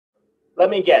Let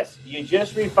me guess, you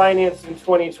just refinanced in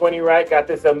 2020, right? Got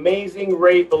this amazing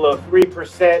rate below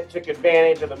 3%, took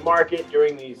advantage of the market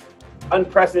during these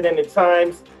unprecedented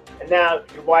times, and now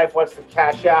your wife wants to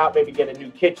cash out, maybe get a new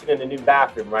kitchen and a new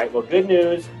bathroom, right? Well, good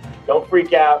news, don't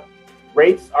freak out.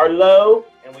 Rates are low,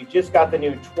 and we just got the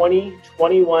new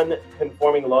 2021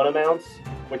 conforming loan amounts,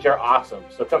 which are awesome.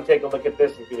 So come take a look at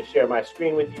this. I'm going to share my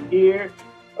screen with you here.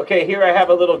 Okay, here I have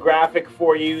a little graphic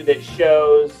for you that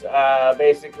shows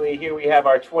basically here we have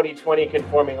our 2020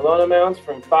 conforming loan amounts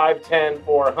from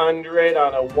 510,400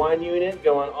 on a 1 unit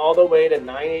going all the way to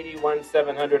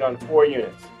 981,700 on 4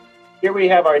 units. Here we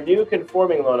have our new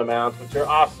conforming loan amounts, which are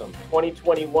awesome.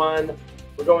 2021,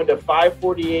 we're going to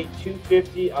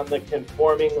 548,250 on the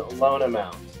conforming loan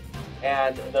amounts.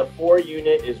 And the 4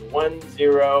 unit is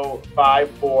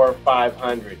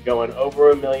 1,054,500, going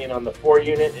over $1 million on the 4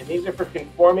 unit. And these are for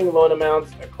conforming loan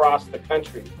amounts across the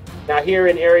country. Now, here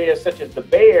in areas such as the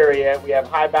Bay Area, we have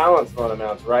high balance loan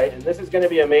amounts, right? And this is going to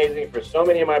be amazing for so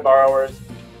many of my borrowers.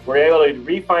 We're able to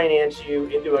refinance you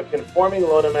into a conforming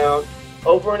loan amount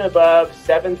over and above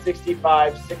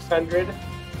 $765,600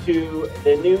 to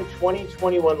the new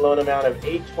 2021 loan amount of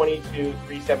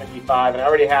 $822,375. And I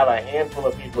already have a handful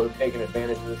of people who've taken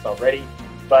advantage of this already.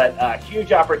 But a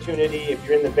huge opportunity if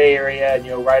you're in the Bay Area and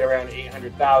right around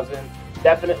 800,000.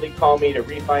 Definitely call me to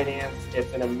refinance.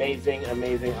 It's an amazing,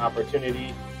 amazing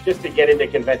opportunity just to get into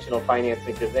conventional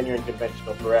financing, because then you're in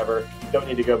conventional forever. Don't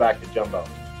need to go back to jumbo.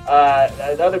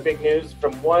 Another big news,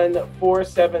 from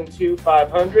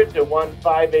 1,472,500 to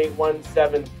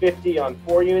 1,581,750 on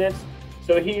 4 units.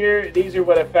 So here, these are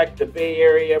what affect the Bay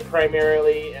Area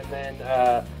primarily, and then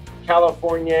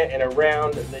California and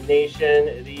around the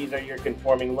nation. These are your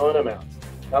conforming loan amounts.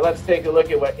 Now let's take a look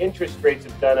at what interest rates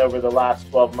have done over the last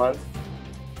 12 months.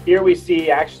 Here we see,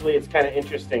 actually, it's kind of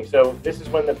interesting. So this is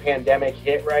when the pandemic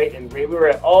hit, right? And we were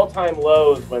at all-time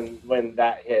lows when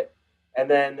that hit. And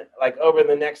then, like, over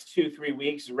the next 2-3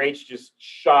 weeks, rates just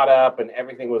shot up and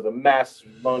everything was a mess.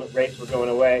 Loan rates were going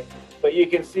away. But you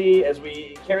can see as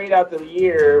we carried out the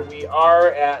year, we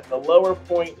are at the lower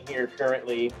point here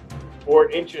currently for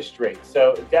interest rates.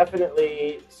 So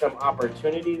definitely some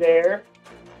opportunity there.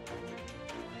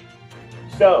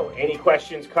 So any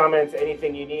questions, comments,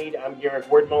 anything you need, I'm Garrick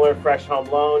Wordmuller, Fresh Home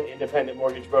Loan, independent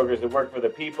mortgage brokers that work for the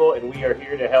people, and we are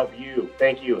here to help you.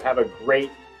 Thank you. Have a great,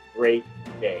 great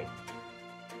day.